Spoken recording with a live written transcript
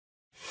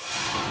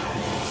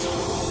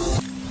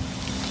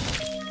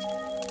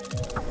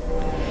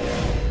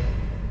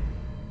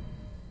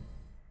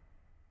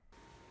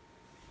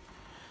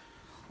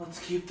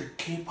Let's keep the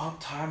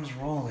K-pop times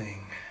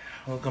rolling.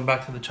 Welcome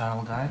back to the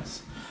channel,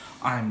 guys.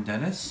 I'm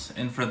Dennis,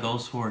 and for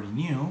those who are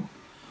new,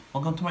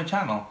 welcome to my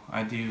channel.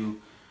 I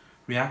do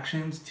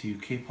reactions to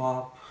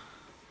K-pop,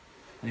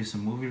 I do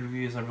some movie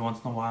reviews every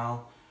once in a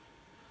while,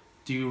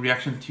 do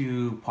reaction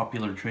to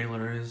popular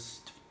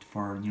trailers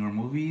for newer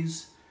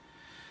movies,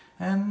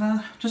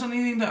 and just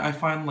anything that I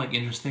find like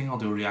interesting I'll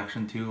do a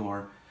reaction to,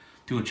 or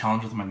do a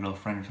challenge with my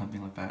girlfriend or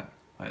something like that.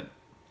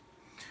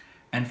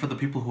 And for the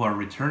people who are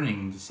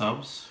returning the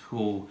subs,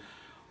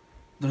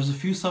 there's a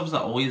few subs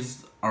that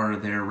always are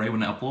there right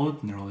when I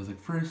upload, and they're always like,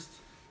 first.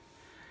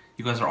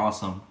 You guys are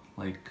awesome.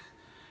 Like,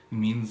 it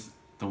means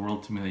the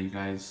world to me that you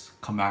guys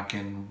come back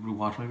and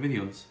rewatch my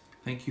videos.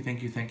 Thank you,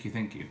 thank you, thank you,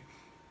 thank you.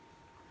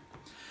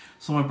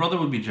 So my brother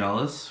would be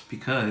jealous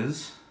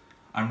because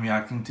I'm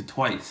reacting to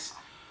TWICE,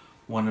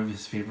 one of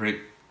his favorite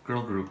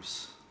girl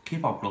groups,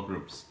 K-pop girl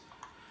groups.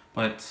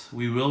 But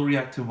we will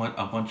react to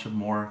a bunch of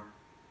more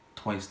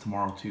TWICE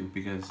tomorrow too,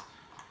 because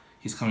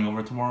he's coming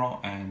over tomorrow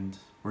and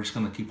we're just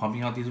gonna keep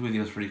pumping out these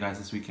videos for you guys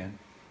this weekend.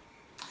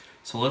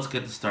 So let's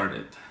get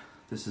started.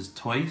 This is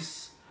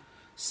TWICE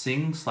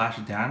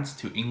Sing/Dance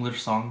to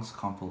English Songs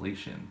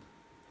compilation.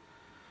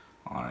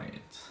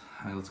 Alright,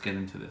 let's get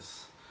into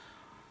this.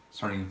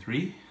 Starting in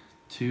 3,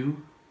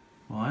 2,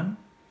 1,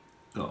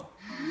 go.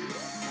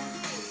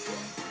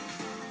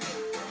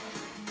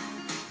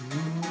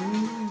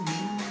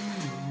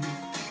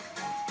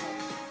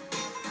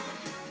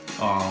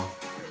 Oh,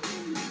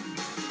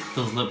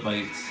 those lip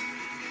bites.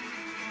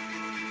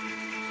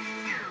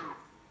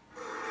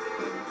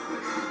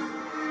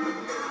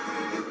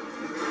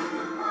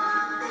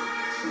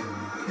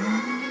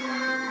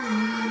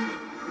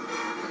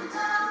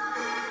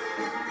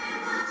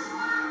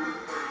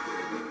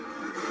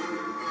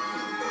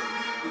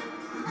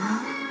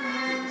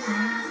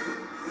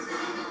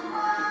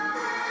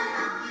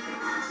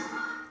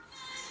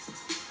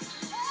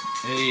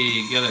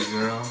 Hey, get it,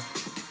 girl.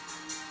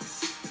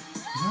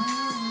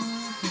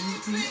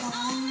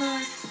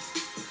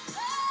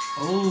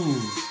 Oh,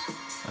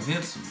 I think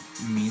it's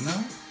Mina.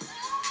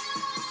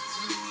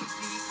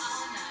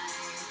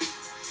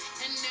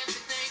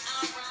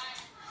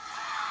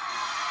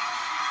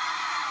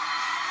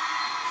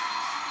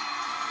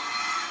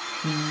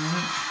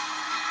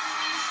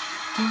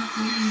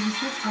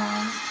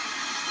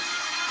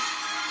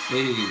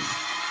 Hey.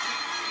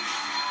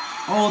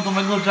 Oh, the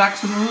Michael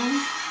Jackson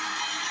move.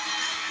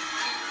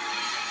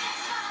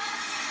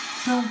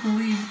 Don't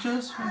believe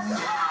just one.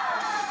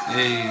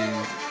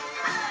 Hey.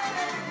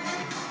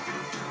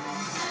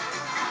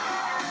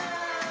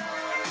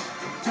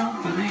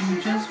 Don't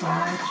believe, just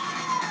watch.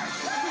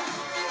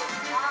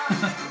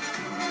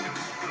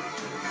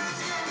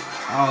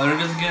 Oh, there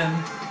it is again.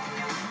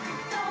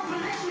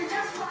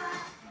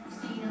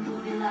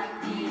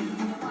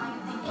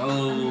 Oh.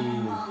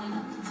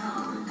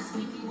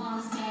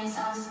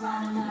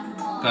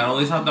 Gotta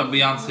always have that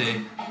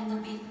Beyonce.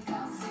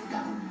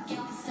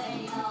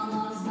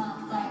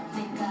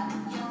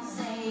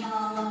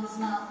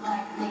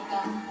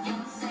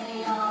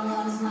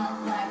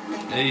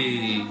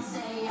 Hey.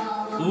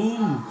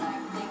 Ooh.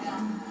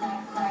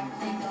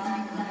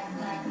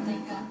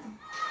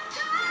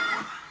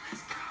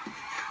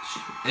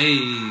 Hey,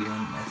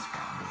 one less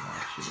round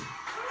without you.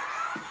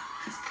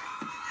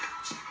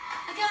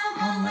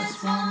 One less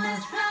round.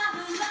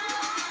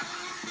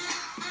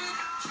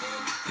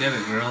 Get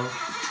it, girl.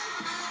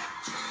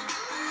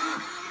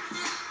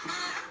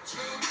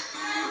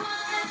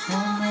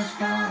 One less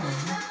round.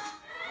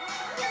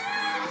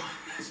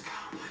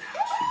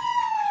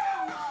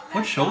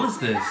 What show is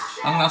this?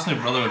 I'm gonna ask my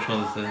brother what show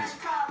this is.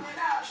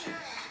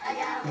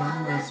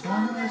 One less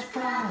round.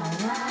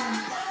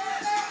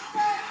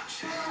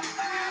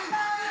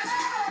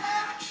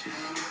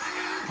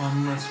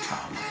 One less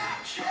problem.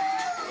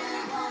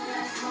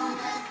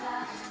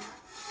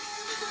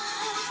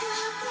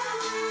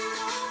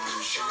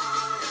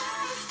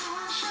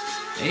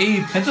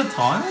 Hey,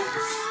 pentatonics?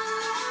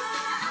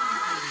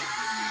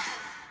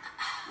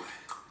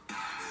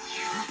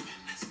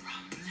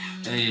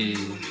 Hey.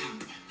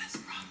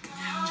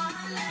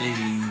 Hey.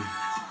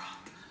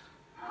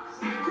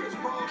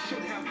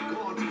 Should have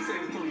gone to San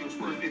Antonio's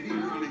first if he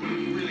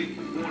really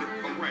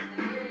wanted a right.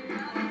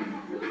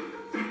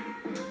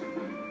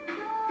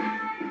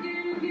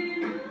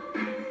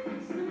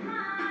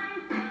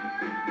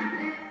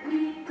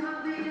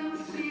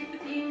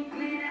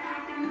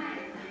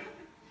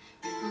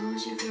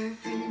 Your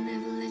girlfriend and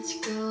never let you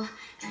go.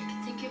 I can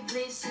take your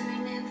place, you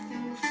ain't never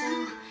been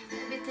before.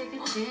 Let me take a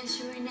chance,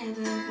 you ain't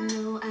never ever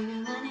know. I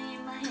got money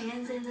in my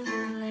hands and the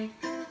world like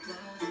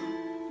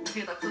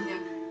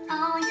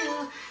oh, you.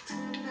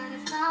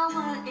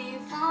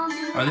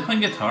 Are they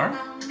playing guitar?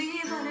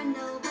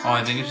 Oh,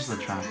 I think it's just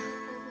a track.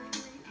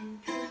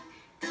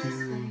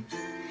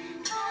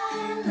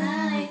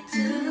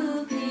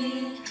 To be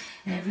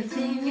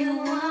everything you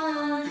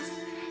want.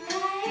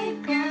 Hey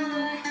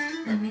girl,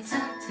 let me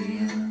talk to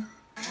you.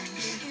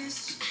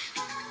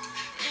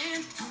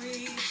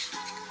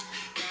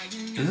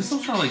 Is this some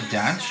sort of like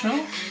dance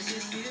show?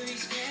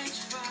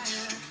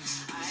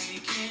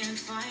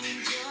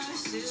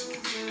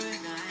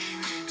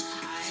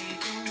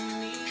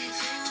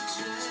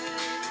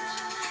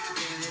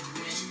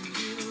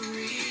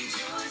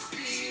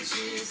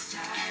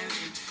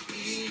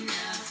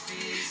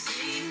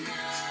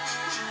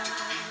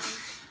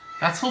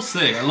 That's so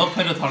sick. I love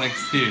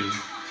pentatonics too.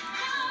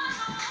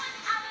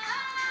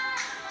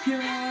 You're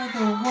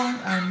the one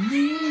I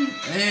need.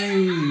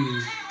 Hey.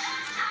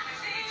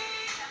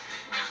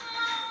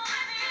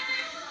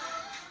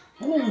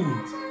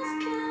 Ooh.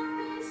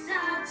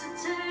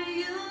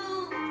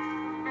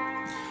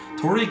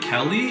 Tori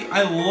Kelly?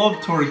 I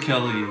love Tori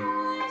Kelly.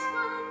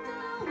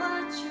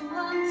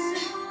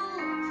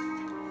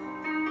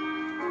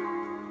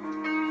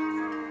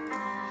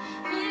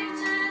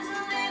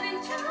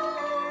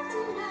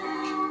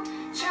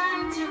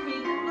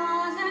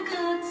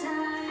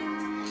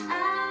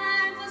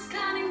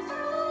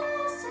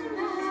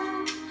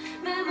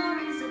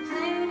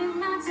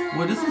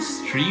 What is this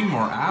stream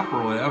or app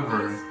or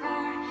whatever?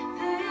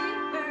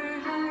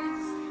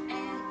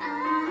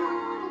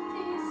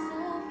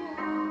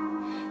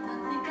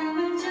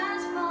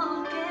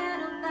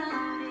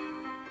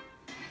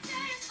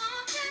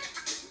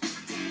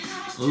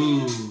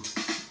 Ooh.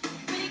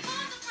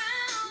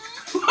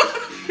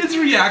 His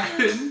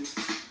reaction.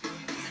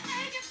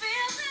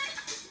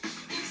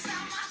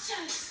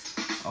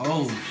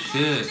 Oh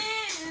shit.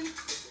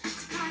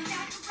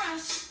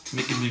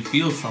 Making me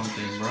feel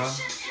something, bro.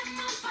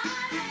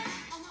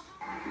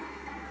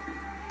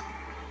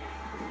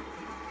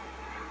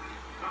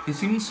 He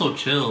seems so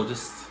chill.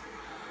 Just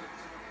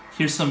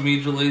hear some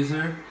Major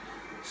Lazer,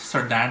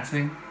 start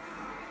dancing.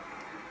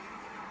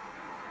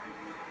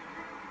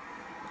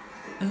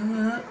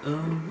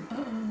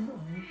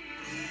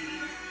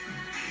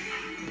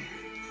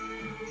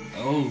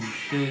 Oh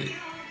shit.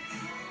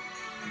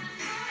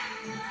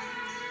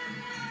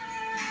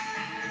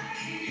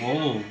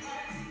 Whoa.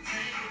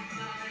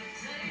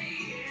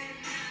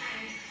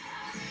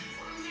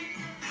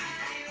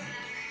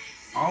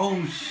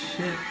 Oh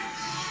shit.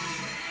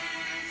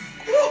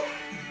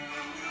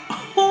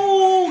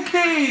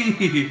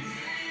 Okay.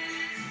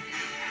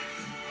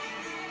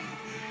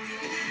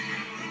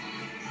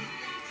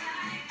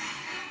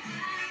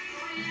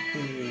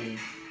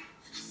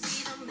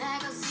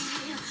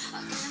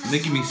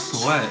 Making me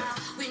sweat.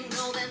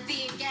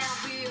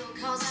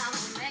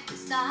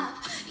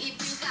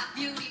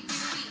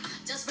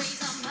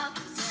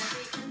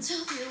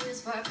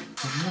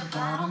 From the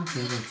bottom to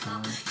the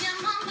top.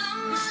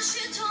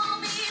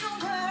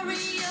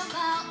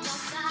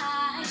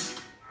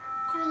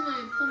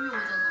 그러면 봄이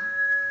오잖아.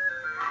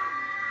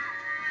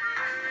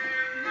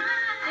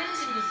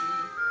 헤어진 거지.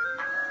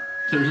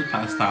 They're just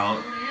passed out.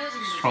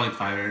 She's probably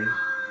tired.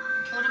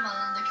 겨울에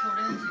만났는데 겨울에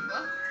헤어진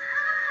거야?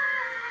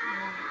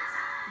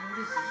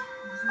 모르지.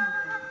 무슨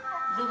말이야?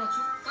 물어봐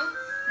줄까?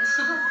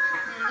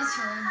 내가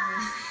좋아하는 노래.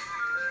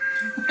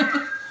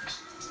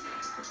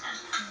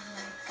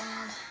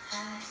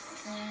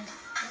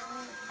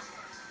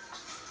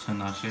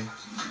 전화시.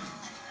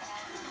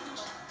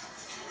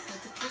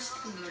 듣고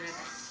싶은 노래가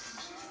있어.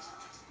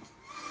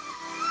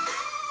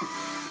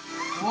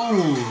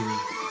 Oh.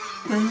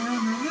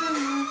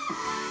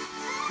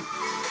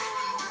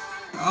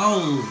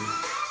 Oh.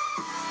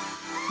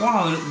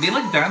 Wow, they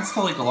like dance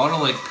to like a lot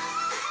of like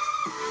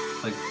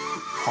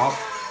pop,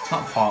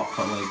 not pop,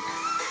 but like.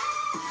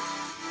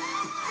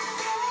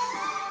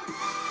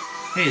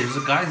 Hey, there's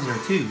a guys there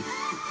too.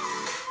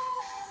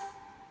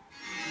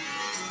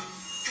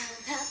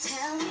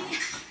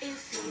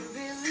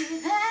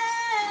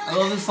 I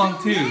love this song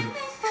too,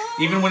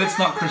 even when it's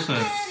not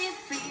Christmas.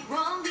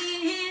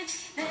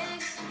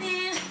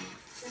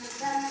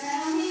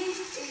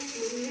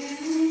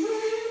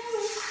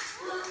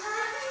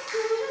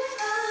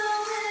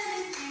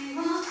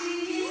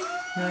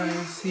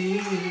 I see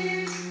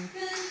you.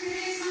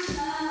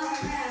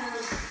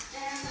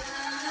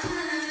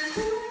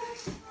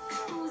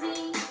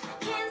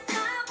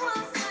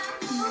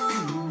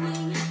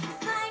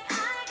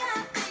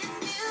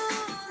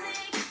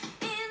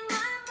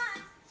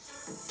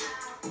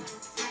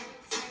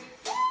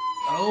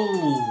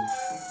 Oh.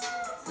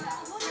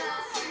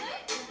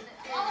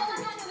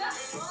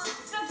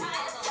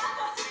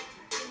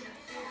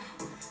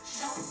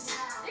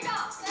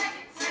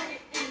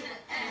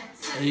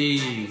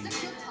 Hey.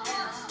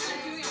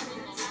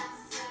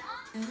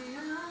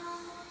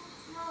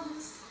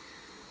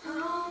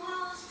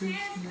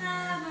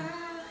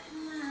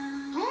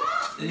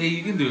 Hey,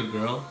 you can do it,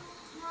 girl.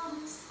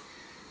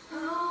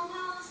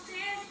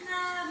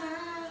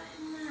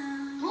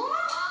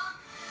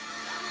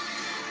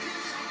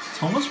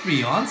 So much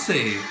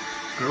Beyonce.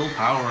 Girl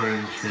power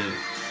and shit.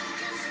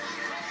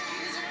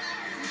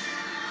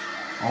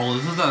 Oh,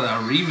 this is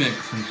that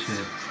remix and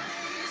shit.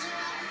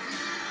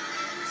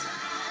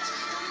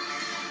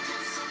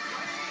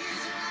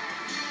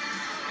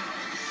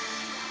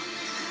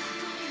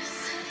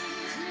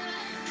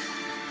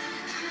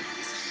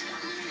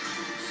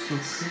 So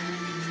pretty.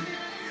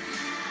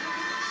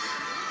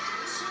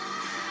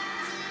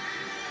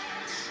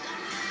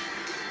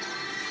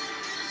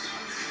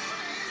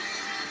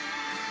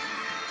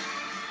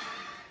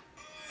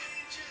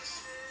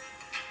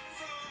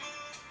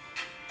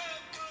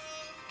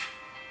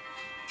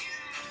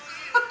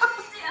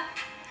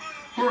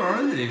 Where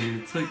are they?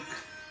 It's like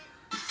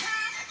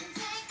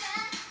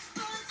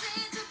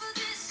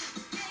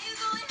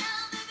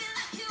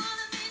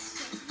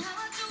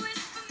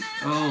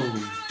go.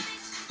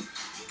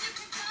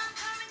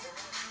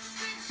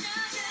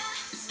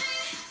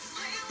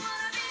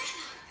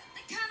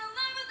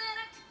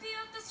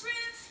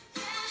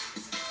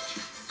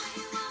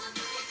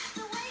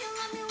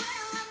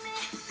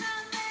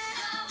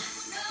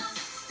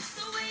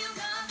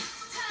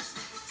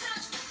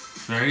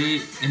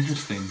 Very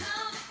interesting.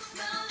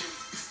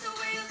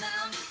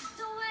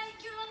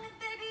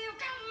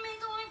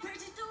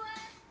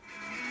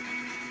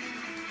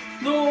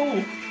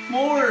 No,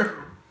 more.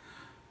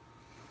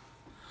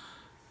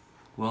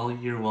 Well,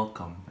 you're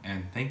welcome,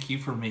 and thank you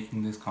for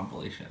making this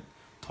compilation.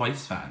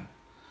 Twice fan.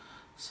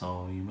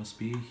 So you must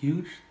be a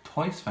huge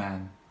Twice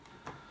fan.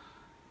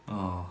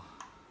 Oh,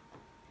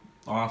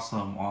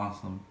 awesome,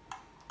 awesome.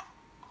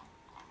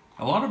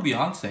 A lot of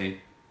Beyonce.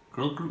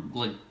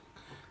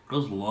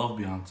 Girls love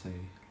Beyonce,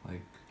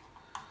 like,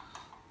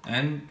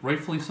 and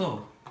rightfully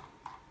so.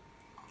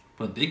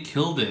 But they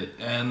killed it,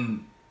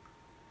 and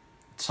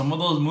some of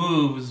those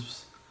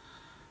moves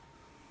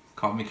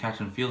caught me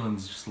catching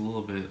feelings just a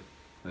little bit.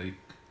 Like,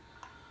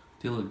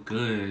 they look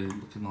good,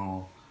 looking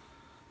all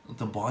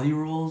the body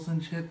rolls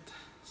and shit,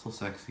 so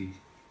sexy.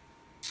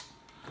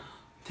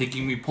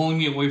 Pulling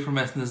me away from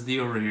SNSD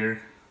over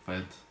here,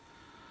 but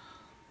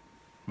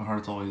my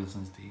heart's always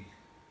SNSD.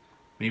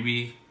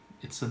 Maybe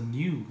it's a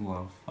new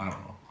love. I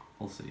don't know.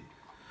 We'll see.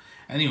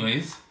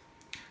 Anyways,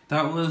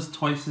 that was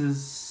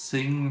Twice's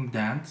Sing and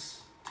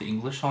Dance to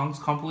English Songs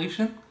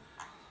compilation.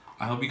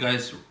 I hope you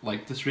guys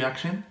liked this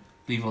reaction.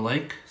 Leave a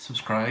like,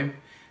 subscribe,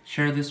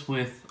 share this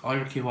with all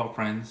your K-pop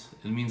friends.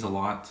 It means a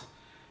lot.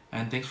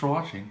 And thanks for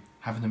watching.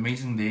 Have an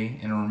amazing day,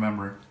 and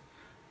remember,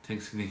 take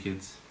it easy,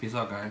 kids. Peace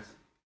out, guys.